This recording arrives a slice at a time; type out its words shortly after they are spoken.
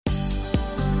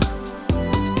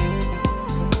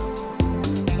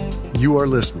You are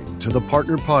listening to the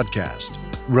Partner Podcast,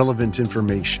 relevant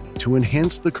information to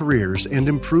enhance the careers and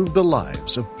improve the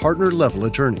lives of partner-level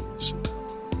attorneys.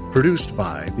 Produced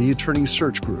by the Attorney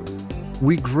Search Group,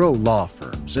 we grow law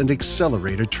firms and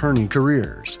accelerate attorney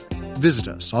careers. Visit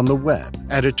us on the web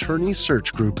at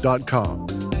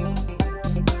attorneysearchgroup.com.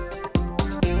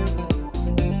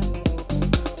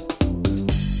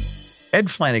 Ed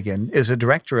Flanagan is a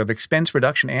director of expense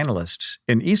reduction analysts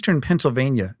in Eastern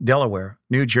Pennsylvania, Delaware,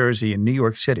 New Jersey, and New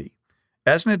York City.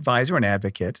 As an advisor and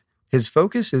advocate, his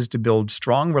focus is to build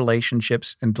strong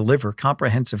relationships and deliver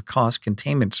comprehensive cost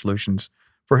containment solutions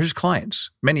for his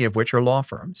clients, many of which are law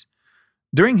firms.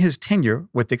 During his tenure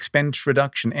with expense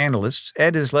reduction analysts,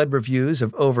 Ed has led reviews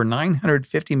of over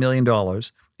 $950 million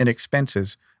in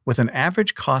expenses with an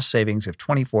average cost savings of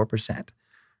 24%.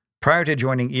 Prior to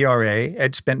joining ERA,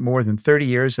 Ed spent more than 30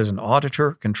 years as an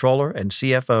auditor, controller, and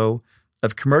CFO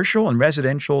of commercial and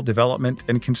residential development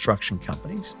and construction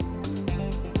companies.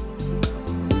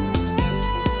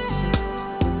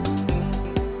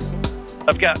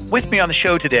 I've got with me on the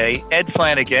show today, Ed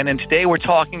Flanagan, and today we're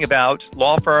talking about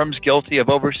law firms guilty of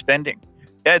overspending.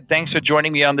 Ed, thanks for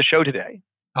joining me on the show today.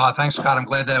 Thanks, Scott. I'm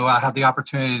glad to have the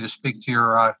opportunity to speak to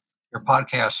your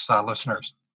podcast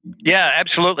listeners. Yeah,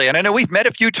 absolutely. And I know we've met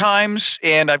a few times,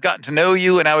 and I've gotten to know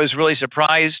you, and I was really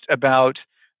surprised about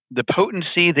the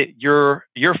potency that your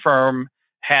firm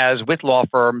has with law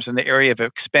firms in the area of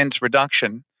expense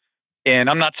reduction. And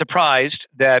I'm not surprised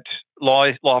that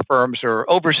law firms are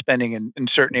overspending in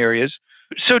certain areas.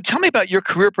 So tell me about your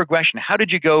career progression. How did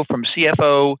you go from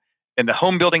CFO in the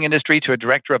home building industry to a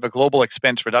director of a global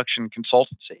expense reduction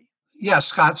consultancy? Yes,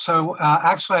 Scott. So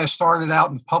actually, I started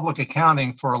out in public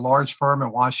accounting for a large firm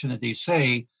in Washington,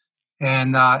 D.C.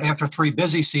 And after 3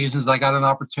 busy seasons, I got an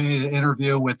opportunity to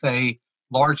interview with a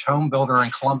large home builder in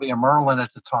Columbia, Maryland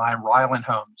at the time, Ryland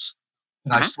Homes.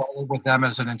 And I started with them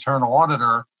as an internal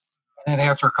auditor. And then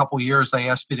after a couple of years, they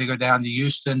asked me to go down to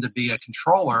Houston to be a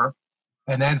controller.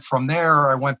 And then from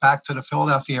there, I went back to the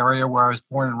Philadelphia area where I was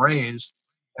born and raised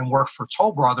and worked for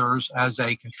Toll Brothers as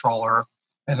a controller.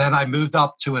 And then I moved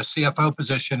up to a CFO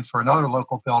position for another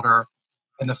local builder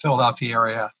in the Philadelphia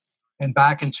area. And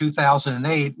back in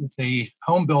 2008, with the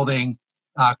home building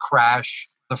crash,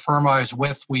 the firm I was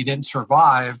with, we didn't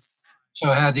survive. So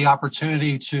I had the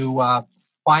opportunity to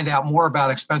find out more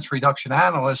about expense reduction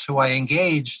analysts who I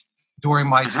engaged during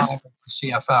my time as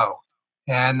CFO.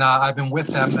 And I've been with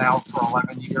them now for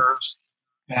 11 years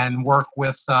and work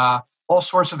with all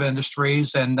sorts of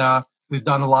industries. And we've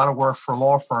done a lot of work for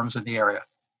law firms in the area.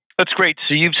 That's great.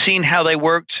 So you've seen how they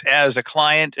worked as a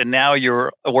client, and now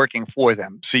you're working for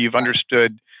them. So you've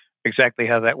understood exactly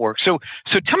how that works. So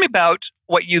tell me about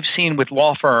what you've seen with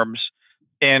law firms.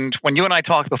 And when you and I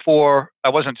talked before, I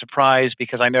wasn't surprised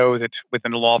because I know that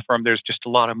within a law firm, there's just a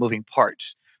lot of moving parts.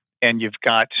 And you've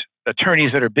got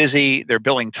attorneys that are busy, they're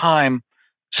billing time,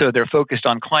 so they're focused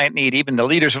on client need. Even the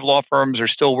leaders of law firms are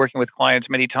still working with clients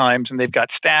many times, and they've got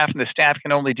staff, and the staff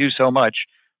can only do so much.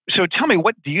 So tell me,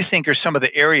 what do you think are some of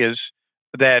the areas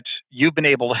that you've been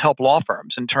able to help law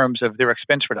firms in terms of their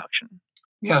expense reduction?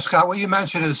 Yeah, Scott, what you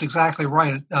mentioned is exactly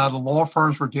right. The law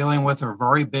firms we're dealing with are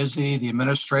very busy. The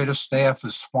administrative staff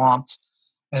is swamped,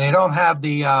 and they don't have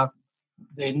the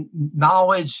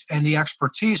knowledge and the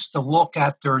expertise to look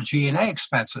at their G&A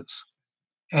expenses.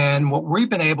 And what we've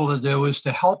been able to do is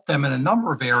to help them in a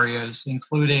number of areas,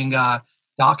 including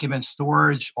document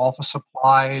storage, office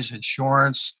supplies,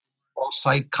 insurance,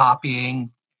 site copying,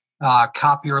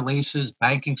 copier leases,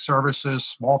 banking services,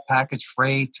 small package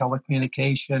freight,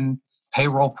 telecommunication,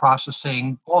 payroll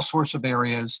processing, all sorts of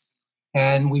areas.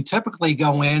 And we typically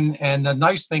go in, and the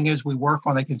nice thing is we work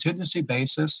on a contingency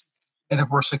basis. And if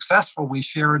we're successful, we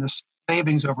share in the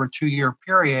savings over a 2-year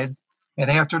period. And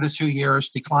after the 2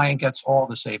 years, the client gets all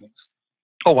the savings.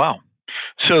 Oh, wow.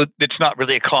 So it's not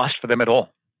really a cost for them at all.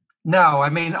 No, I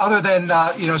mean, other than,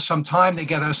 some time to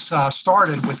get us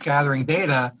started with gathering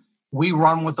data, we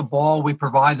run with the ball. We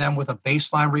provide them with a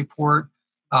baseline report.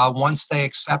 Once they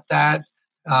accept that,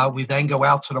 we then go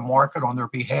out to the market on their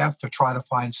behalf to try to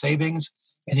find savings.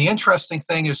 And the interesting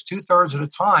thing is 2/3 of the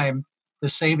time, the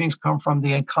savings come from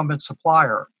the incumbent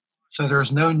supplier. So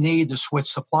there's no need to switch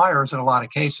suppliers in a lot of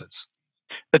cases.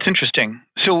 That's interesting.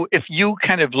 So if you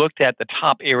kind of looked at the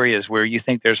top areas where you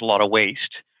think there's a lot of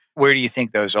waste, where do you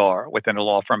think those are within a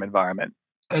law firm environment?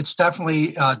 It's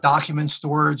definitely document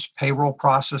storage, payroll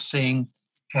processing,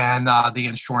 and the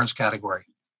insurance category,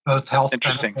 both health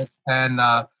benefit and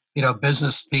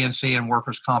business P&C and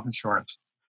workers' comp insurance.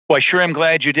 Well, I sure am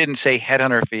glad you didn't say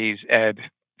headhunter fees, Ed.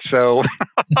 So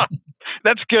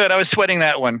that's good. I was sweating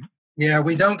that one. Yeah,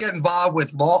 we don't get involved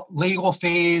with legal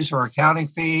fees or accounting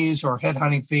fees or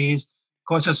headhunting fees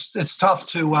because it's tough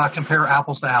to compare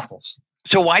apples to apples.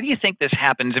 So why do you think this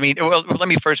happens? I mean, well, let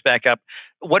me first back up.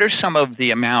 What are some of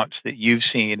the amounts that you've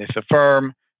seen? If a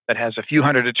firm that has a few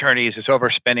hundred attorneys is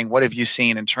overspending, what have you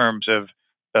seen in terms of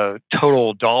the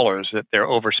total dollars that they're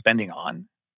overspending on?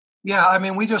 Yeah, I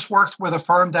mean, we just worked with a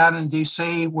firm down in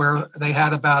DC where they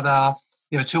had about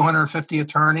 250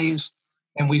 attorneys,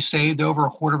 and we saved over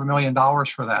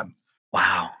 $250,000 for them.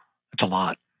 Wow, that's a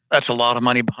lot. That's a lot of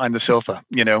money behind the sofa,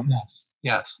 you know? Yes.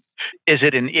 Yes. Is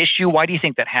it an issue? Why do you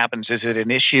think that happens? Is it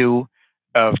an issue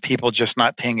of people just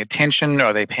not paying attention?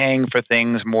 Are they paying for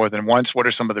things more than once? What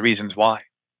are some of the reasons why?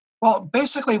 Well,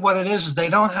 basically, what it is they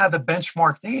don't have the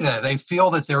benchmark data. They feel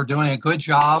that they're doing a good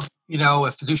job,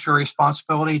 with fiduciary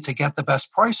responsibility to get the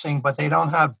best pricing, but they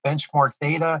don't have benchmark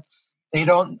data. They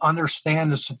don't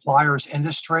understand the supplier's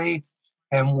industry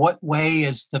and what way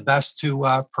is the best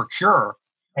to procure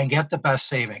and get the best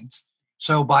savings.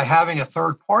 So, by having a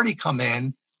third party come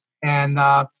in, and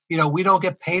we don't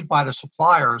get paid by the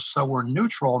suppliers, so we're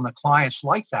neutral, and the clients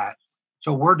like that.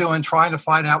 So, we're trying to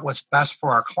find out what's best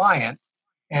for our client,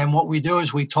 and what we do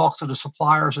is we talk to the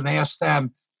suppliers and ask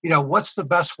them, what's the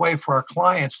best way for our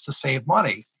clients to save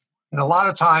money? And a lot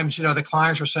of times, the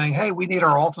clients are saying, hey, we need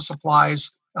our office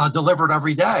supplies delivered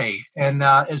every day. And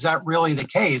is that really the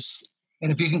case?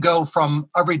 And if you can go from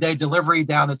everyday delivery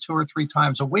down to 2 or 3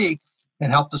 times a week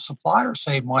and help the supplier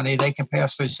save money, they can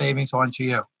pass those savings on to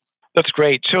you. That's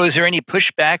great. So is there any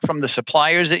pushback from the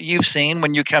suppliers that you've seen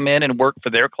when you come in and work for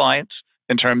their clients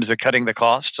in terms of cutting the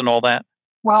costs and all that?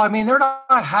 Well, I mean, they're not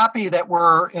happy that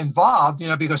we're involved,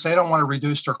 because they don't want to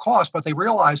reduce their costs, but they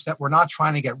realize that we're not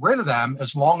trying to get rid of them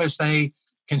as long as they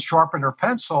can sharpen their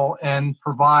pencil and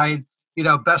provide,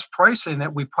 best pricing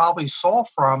that we probably saw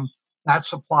from that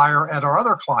supplier at our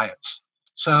other clients.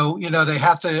 So, they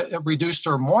have to reduce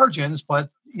their margins, but,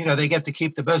 they get to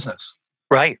keep the business.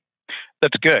 Right.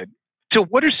 That's good. So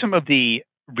what are some of the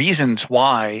reasons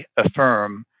why a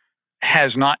firm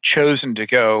has not chosen to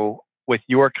go with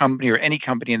your company or any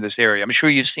company in this area? I'm sure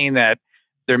you've seen that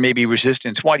there may be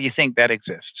resistance. Why do you think that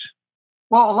exists?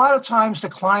 Well, a lot of times the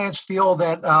clients feel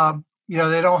that,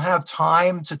 they don't have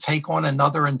time to take on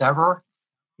another endeavor,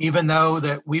 even though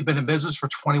that we've been in business for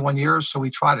 21 years. So we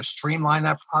try to streamline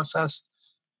that process.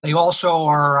 They also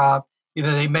are,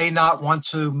 they may not want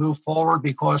to move forward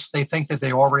because they think that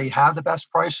they already have the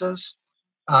best prices.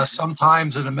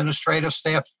 Sometimes an administrative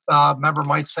staff member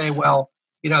might say, well,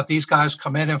 if these guys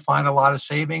come in and find a lot of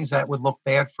savings, that would look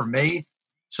bad for me.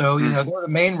 So, they're the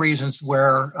main reasons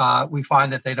where we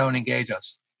find that they don't engage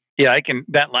us. Yeah,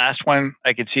 that last one,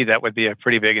 I could see that would be a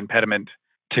pretty big impediment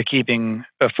to keeping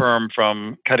a firm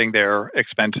from cutting their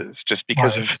expenses just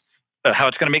because of how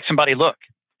it's going to make somebody look.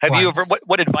 Have you ever,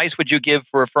 what advice would you give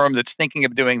for a firm that's thinking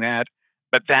of doing that,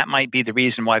 but that might be the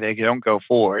reason why they don't go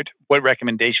forward? What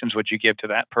recommendations would you give to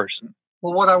that person?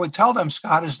 Well, what I would tell them,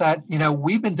 Scott, is that,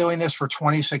 we've been doing this for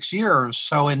 26 years.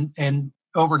 So in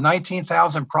over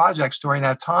 19,000 projects during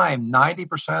that time,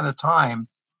 90% of the time,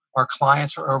 our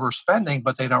clients are overspending,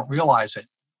 but they don't realize it.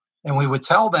 And we would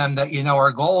tell them that,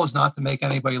 our goal is not to make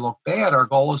anybody look bad. Our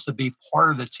goal is to be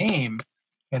part of the team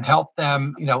and help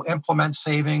them, implement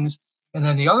savings. And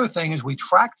then the other thing is we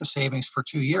track the savings for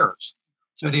 2 years.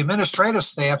 So the administrative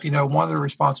staff, one of their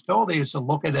responsibilities is to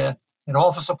look at an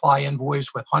office supply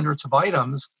invoice with hundreds of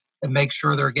items and make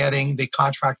sure they're getting the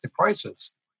contracted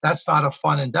prices. That's not a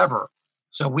fun endeavor.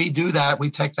 So we do that. We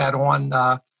take that on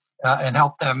and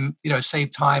help them,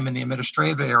 save time in the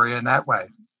administrative area in that way.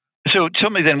 So tell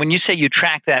me then, when you say you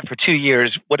track that for 2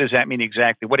 years, what does that mean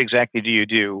exactly? What exactly do you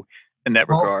do in that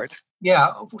regard? Yeah.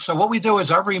 So what we do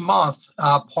is every month,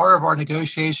 part of our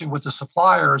negotiation with the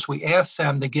suppliers, we ask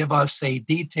them to give us a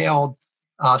detailed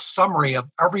summary of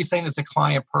everything that the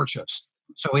client purchased.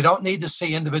 So we don't need to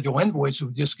see individual invoices.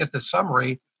 We just get the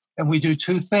summary. And we do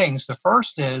 2 things. The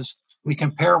first is we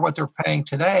compare what they're paying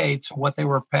today to what they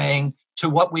were paying to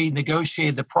what we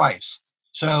negotiated the price.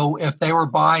 So if they were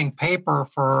buying paper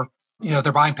for,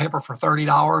 they're buying paper for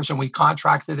 $30 and we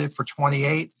contracted it for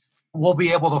 $28, we'll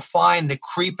be able to find the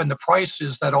creep in the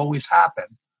prices that always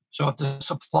happen. So if the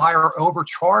supplier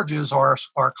overcharges our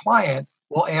client,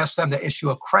 we'll ask them to issue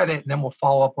a credit and then we'll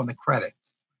follow up on the credit.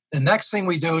 The next thing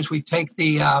we do is we take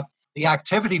the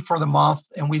activity for the month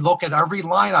and we look at every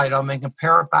line item and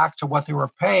compare it back to what they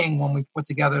were paying when we put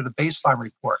together the baseline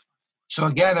report. So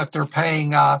again, if they're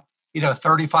paying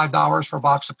 $35 for a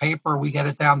box of paper, we get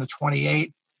it down to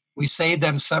 $28. We save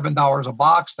them $7 a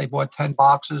box. They bought 10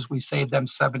 boxes. We saved them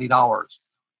 $70.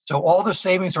 So all the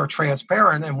savings are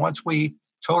transparent. And once we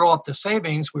total up the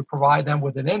savings, we provide them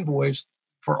with an invoice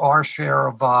for our share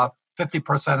of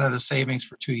 50% of the savings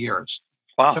for 2 years.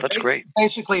 Wow, So that's great.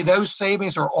 basically, those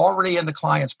savings are already in the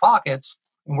client's pockets,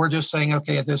 and we're just saying,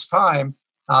 okay, at this time,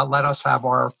 let us have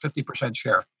our 50%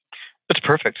 share. That's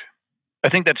perfect. I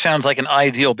think that sounds like an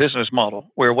ideal business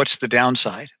model where what's the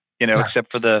downside, Yes.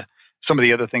 except for some of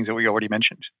the other things that we already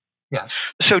mentioned. Yes.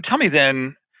 So tell me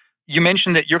then, you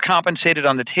mentioned that you're compensated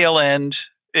on the tail end.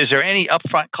 Is there any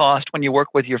upfront cost when you work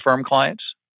with your firm clients?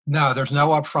 No, there's no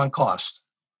upfront cost.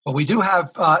 But we do have,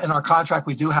 in our contract,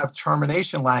 we do have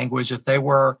termination language. If they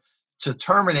were to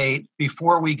terminate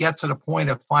before we get to the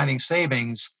point of finding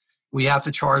savings, we have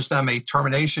to charge them a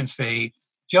termination fee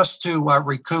just to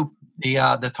recoup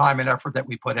the time and effort that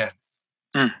we put in.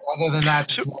 Other than that,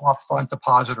 there's no upfront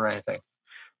deposit or anything.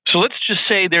 So let's just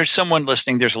say there's someone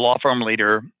listening, there's a law firm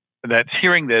leader that's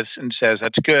hearing this and says,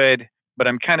 that's good, but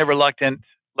I'm kind of reluctant.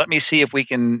 Let me see if we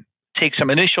can take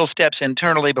some initial steps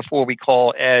internally before we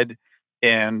call Ed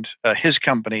and his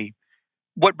company.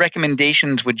 What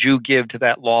recommendations would you give to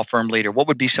that law firm leader? What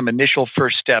would be some initial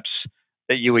first steps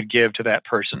that you would give to that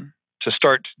person to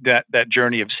start that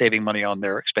journey of saving money on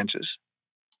their expenses?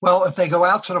 Well, if they go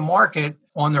out to the market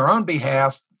on their own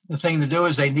behalf, the thing to do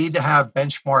is they need to have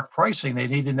benchmark pricing. They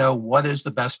need to know what is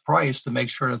the best price to make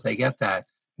sure that they get that.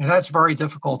 And that's very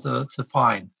difficult to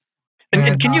find.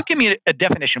 And can you give me a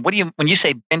definition? When you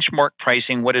say benchmark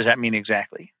pricing, what does that mean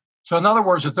exactly? So in other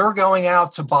words, if they're going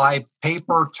out to buy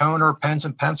paper, toner, pens,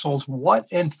 and pencils, what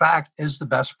in fact is the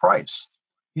best price?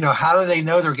 How do they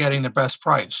know they're getting the best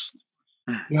price?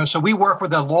 So we work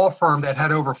with a law firm that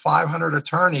had over 500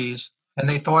 attorneys, and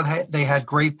they thought they had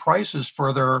great prices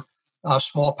for their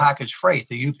small package freight,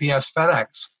 the UPS,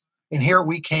 FedEx. And here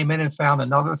we came in and found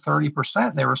another 30%.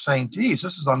 And they were saying, geez,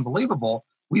 this is unbelievable.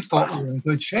 We thought we were in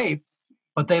good shape,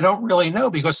 but they don't really know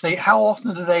because how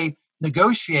often do they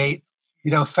negotiate,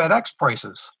 FedEx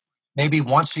prices? Maybe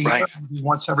once a year, maybe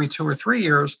once every 2 or 3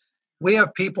 years. We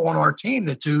have people on our team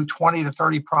that do 20 to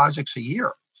 30 projects a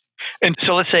year. And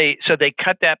so let's say, so they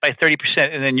cut that by 30%,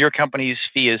 and then your company's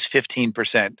fee is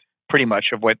 15%, pretty much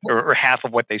of what, or half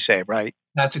of what they save, right?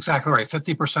 That's exactly right.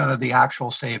 50% of the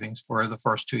actual savings for the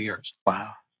first 2 years.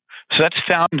 Wow. So that's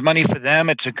found money for them.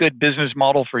 It's a good business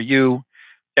model for you.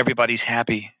 Everybody's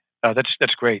happy.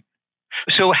 That's great.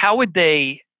 So how would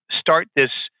they start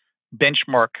this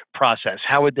benchmark process?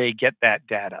 How would they get that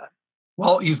data?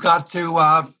 Well, you've got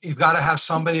to have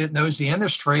somebody that knows the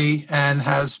industry and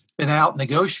has been out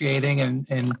negotiating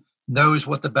and knows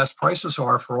what the best prices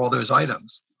are for all those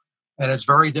items. And it's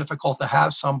very difficult to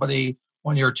have somebody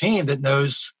on your team that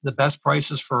knows the best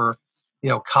prices for,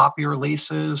 copier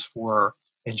leases, for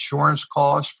insurance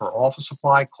costs, for office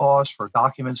supply costs, for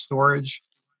document storage.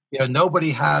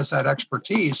 Nobody has that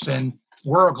expertise. And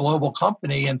we're a global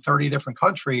company in 30 different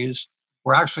countries.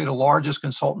 We're actually the largest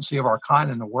consultancy of our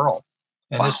kind in the world.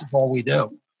 And this is all we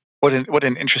do. What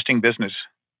an interesting business.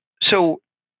 So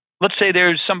let's say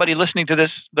there's somebody listening to this.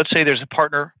 Let's say there's a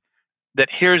partner that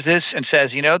hears this and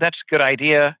says, that's a good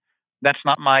idea. That's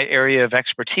not my area of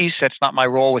expertise. That's not my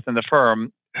role within the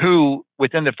firm. Who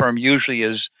within the firm usually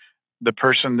is the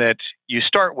person that you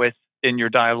start with in your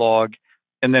dialogue,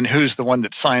 and then who's the one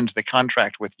that signs the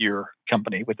contract with your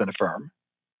company within the firm?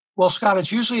 Well, Scott,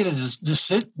 it's usually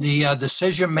the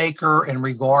decision maker in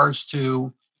regards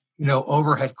to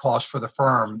overhead costs for the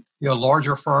firm.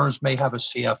 Larger firms may have a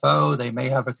CFO, they may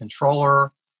have a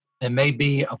controller, there may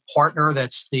be a partner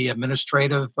that's the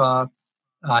administrative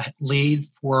lead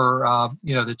for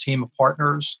the team of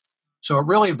partners. So it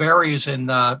really varies in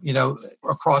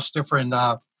across different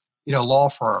law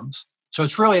firms. So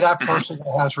it's really that person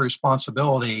that has a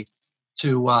responsibility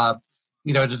to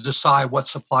to decide what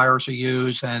suppliers are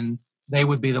used, and they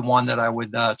would be the one that I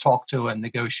would talk to and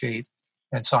negotiate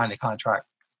and sign the contract.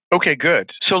 Okay,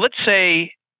 good. So let's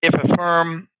say if a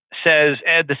firm says,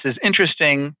 Ed, this is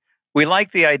interesting. We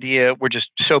like the idea. We're just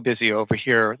so busy over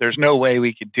here. There's no way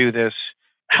we could do this.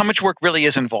 How much work really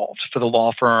is involved for the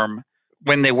law firm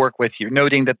when they work with you,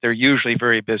 noting that they're usually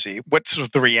very busy? What's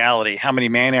the reality? How many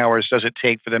man hours does it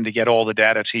take for them to get all the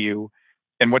data to you?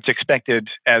 And what's expected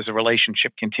as the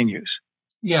relationship continues?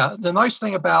 Yeah, the nice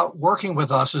thing about working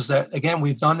with us is that, again,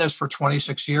 we've done this for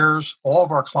 26 years. All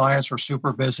of our clients are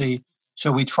super busy.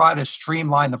 So we try to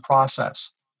streamline the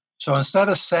process. So instead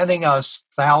of sending us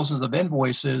thousands of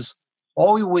invoices,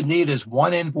 all we would need is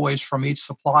one invoice from each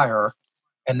supplier.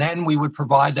 And then we would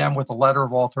provide them with a letter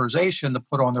of authorization to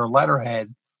put on their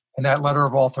letterhead. And that letter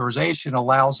of authorization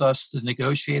allows us to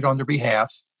negotiate on their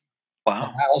behalf,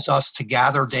 allows us to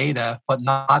gather data, but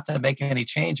not to make any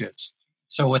changes.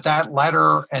 So with that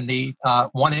letter and the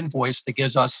one invoice that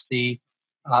gives us the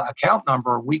account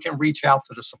number, we can reach out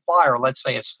to the supplier, let's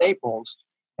say it's Staples,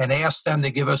 and ask them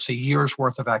to give us a year's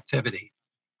worth of activity.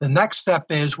 The next step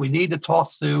is we need to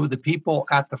talk to the people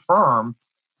at the firm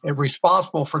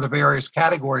responsible for the various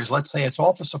categories. Let's say it's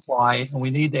office supply, and we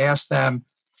need to ask them,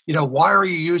 why are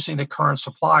you using the current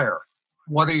supplier?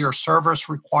 What are your service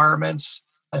requirements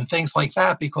and things like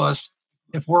that? Because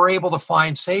if we're able to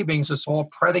find savings, it's all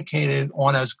predicated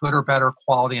on as good or better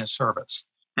quality and service.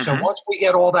 So once we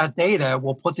get all that data,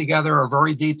 we'll put together a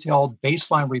very detailed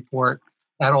baseline report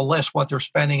that'll list what they're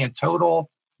spending in total,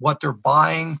 what they're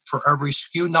buying for every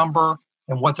SKU number,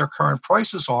 and what their current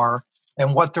prices are,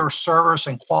 and what their service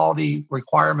and quality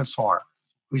requirements are.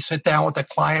 We sit down with the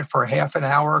client for a half an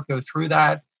hour, go through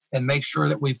that, and make sure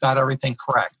that we've got everything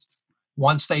correct.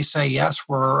 Once they say yes,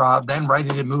 we're then ready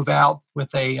to move out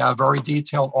with a very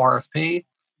detailed RFP.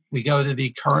 We go to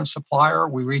the current supplier.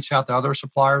 We reach out to other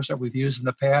suppliers that we've used in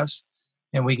the past,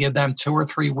 and we give them 2 or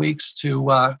 3 weeks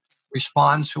to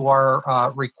respond to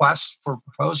our requests for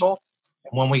proposal.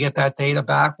 And when we get that data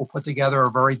back, we'll put together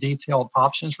a very detailed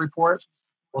options report.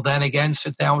 We'll then again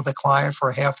sit down with the client for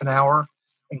a half an hour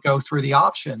and go through the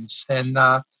options. And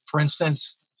for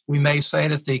instance, we may say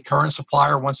that the current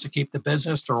supplier wants to keep the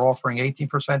business. They're offering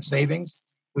 18% savings.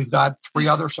 We've got 3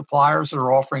 other suppliers that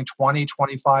are offering 20,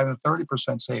 25, and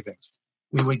 30% savings.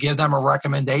 We would give them a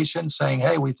recommendation saying,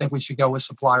 hey, we think we should go with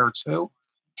supplier 2.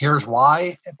 Here's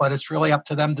why, but it's really up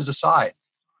to them to decide.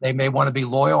 They may want to be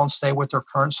loyal and stay with their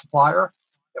current supplier.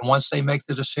 And once they make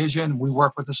the decision, we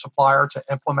work with the supplier to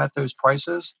implement those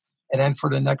prices. And then for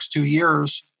the next 2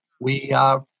 years, we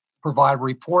provide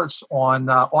reports on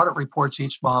audit reports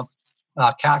each month,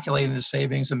 calculating the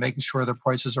savings and making sure the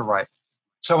prices are right.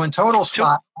 So in total,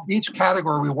 Scott, each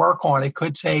category we work on, it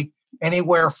could take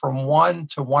anywhere from 1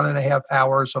 to 1.5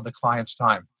 hours of the client's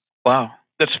time. Wow,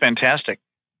 that's fantastic.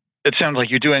 It sounds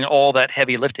like you're doing all that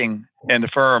heavy lifting, and the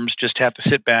firms just have to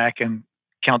sit back and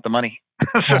count the money,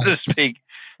 so to speak.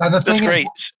 And the thing That's is, great.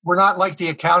 we're not like the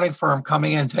accounting firm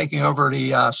coming in, taking over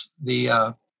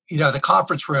the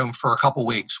conference room for a couple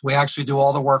weeks. We actually do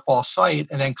all the work off site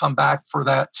and then come back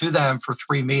to them for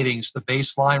 3 meetings: the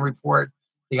baseline report,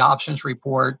 the options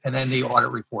report, and then the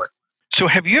audit report. So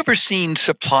have you ever seen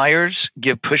suppliers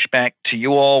give pushback to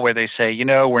you all where they say,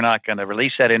 we're not going to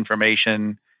release that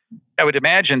information? I would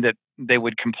imagine that they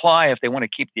would comply if they want to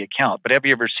keep the account. But have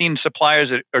you ever seen suppliers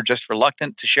that are just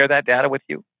reluctant to share that data with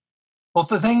you? Well,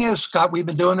 the thing is, Scott, we've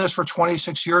been doing this for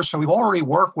 26 years, so we've already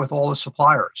worked with all the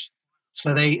suppliers.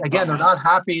 So they're not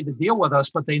happy to deal with us,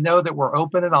 but they know that we're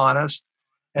open and honest.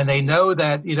 And they know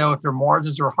that, if their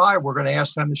margins are high, we're going to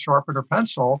ask them to sharpen their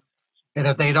pencil. And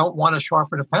if they don't want to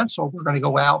sharpen a pencil, we're going to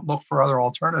go out and look for other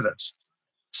alternatives.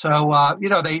 So,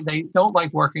 they don't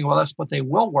like working with us, but they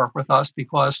will work with us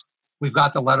because we've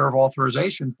got the letter of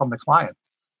authorization from the client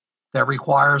that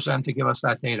requires them to give us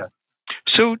that data.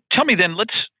 So tell me then,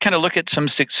 let's kind of look at some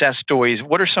success stories.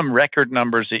 What are some record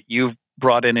numbers that you've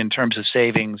brought in terms of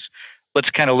savings? Let's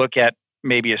kind of look at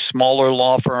maybe a smaller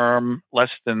law firm, less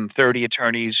than 30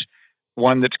 attorneys,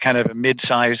 one that's kind of a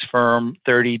mid-sized firm,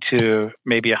 30 to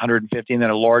maybe 150, and then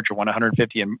a larger one,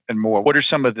 150 and more. What are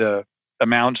some of the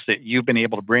amounts that you've been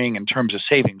able to bring in terms of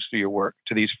savings through your work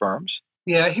to these firms?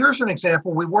 Yeah, here's an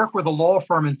example. We work with a law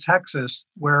firm in Texas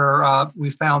where we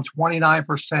found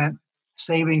 29%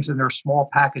 savings in their small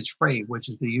package freight, which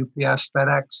is the UPS,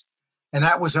 FedEx, and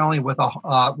that was only with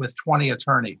 20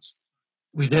 attorneys.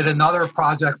 We did another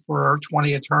project for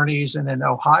 20 attorneys in an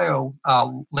Ohio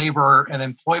labor and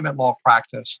employment law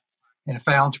practice and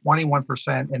found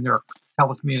 21% in their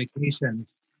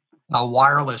telecommunications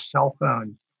wireless cell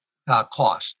phone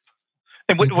cost.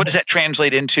 And what does that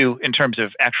translate into in terms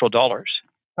of actual dollars?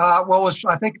 I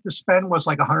think the spend was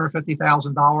like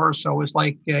 $150,000. So it was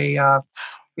like a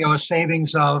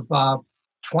savings of 20%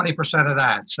 of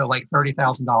that. So like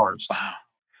 $30,000.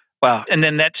 Wow. And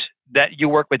then that you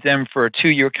work with them for a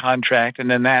 2-year contract. And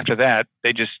then after that,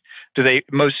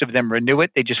 most of them renew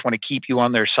it? They just want to keep you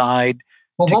on their side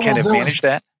to kind of manage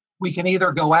that? We can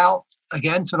either go out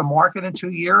again to the market in 2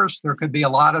 years. There could be a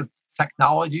lot of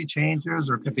technology changes.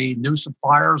 There could be new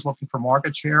suppliers looking for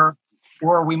market share.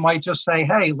 Or we might just say,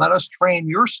 hey, let us train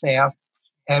your staff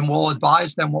and we'll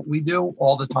advise them what we do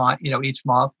all the time, each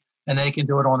month, and they can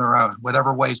do it on their own,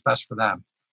 whatever way is best for them.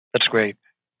 That's great.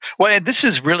 Well, this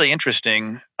is really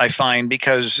interesting, I find,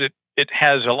 because it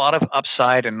has a lot of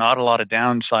upside and not a lot of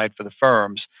downside for the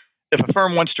firms. If a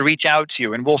firm wants to reach out to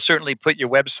you, and we'll certainly put your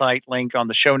website link on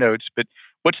the show notes, but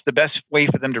what's the best way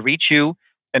for them to reach you?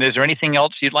 And is there anything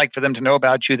else you'd like for them to know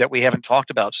about you that we haven't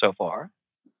talked about so far?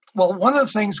 Well, one of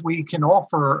the things we can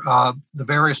offer the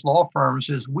various law firms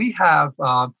is we have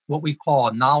what we call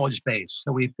a knowledge base.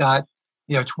 So we've got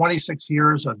 26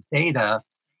 years of data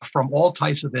from all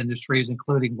types of industries,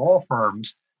 including law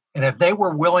firms. And if they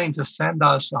were willing to send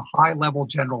us a high-level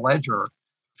general ledger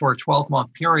for a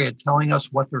 12-month period telling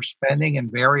us what they're spending in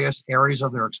various areas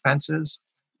of their expenses,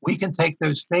 we can take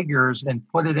those figures and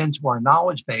put it into our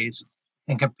knowledge base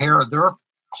and compare their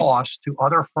costs to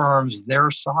other firms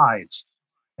their size.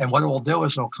 And what it will do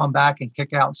is it'll come back and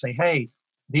kick out and say, hey,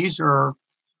 these are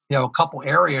a couple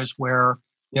areas where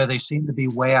they seem to be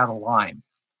way out of line.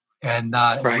 And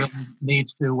it really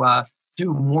needs to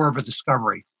do more of a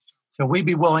discovery. So we'd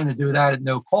be willing to do that at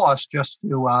no cost, just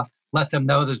to let them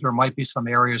know that there might be some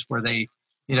areas where they,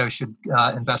 should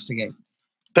investigate.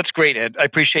 That's great, Ed. I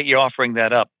appreciate you offering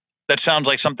that up. That sounds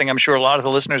like something I'm sure a lot of the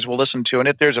listeners will listen to. And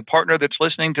if there's a partner that's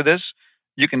listening to this,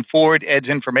 you can forward Ed's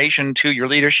information to your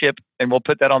leadership, and we'll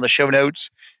put that on the show notes.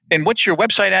 And what's your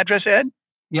website address, Ed?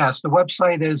 Yes, the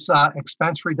website is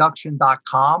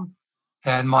expensereduction.com.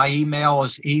 And my email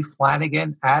is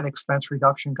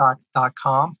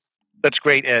eflanagan@expensereduction.com. That's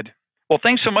great, Ed. Well,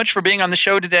 thanks so much for being on the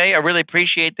show today. I really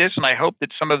appreciate this, and I hope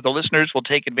that some of the listeners will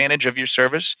take advantage of your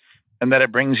service and that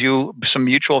it brings you some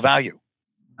mutual value.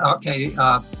 Okay,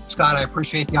 Scott, I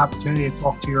appreciate the opportunity to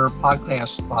talk to your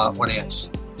podcast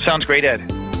audience. Sounds great,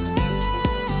 Ed.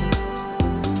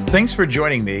 Thanks for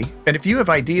joining me. And if you have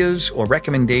ideas or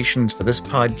recommendations for this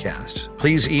podcast,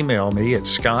 please email me at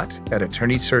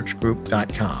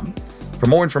scott@attorneysearchgroup.com. For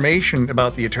more information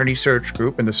about the Attorney Search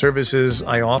Group and the services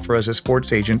I offer as a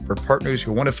sports agent for partners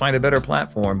who want to find a better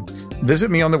platform,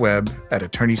 visit me on the web at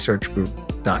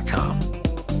attorneysearchgroup.com.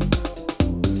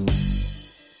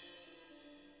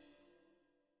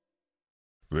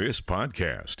 This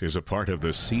podcast is a part of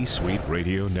the C-Suite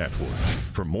Radio Network.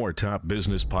 For more top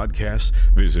business podcasts,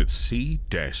 visit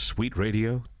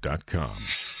c-suiteradio.com.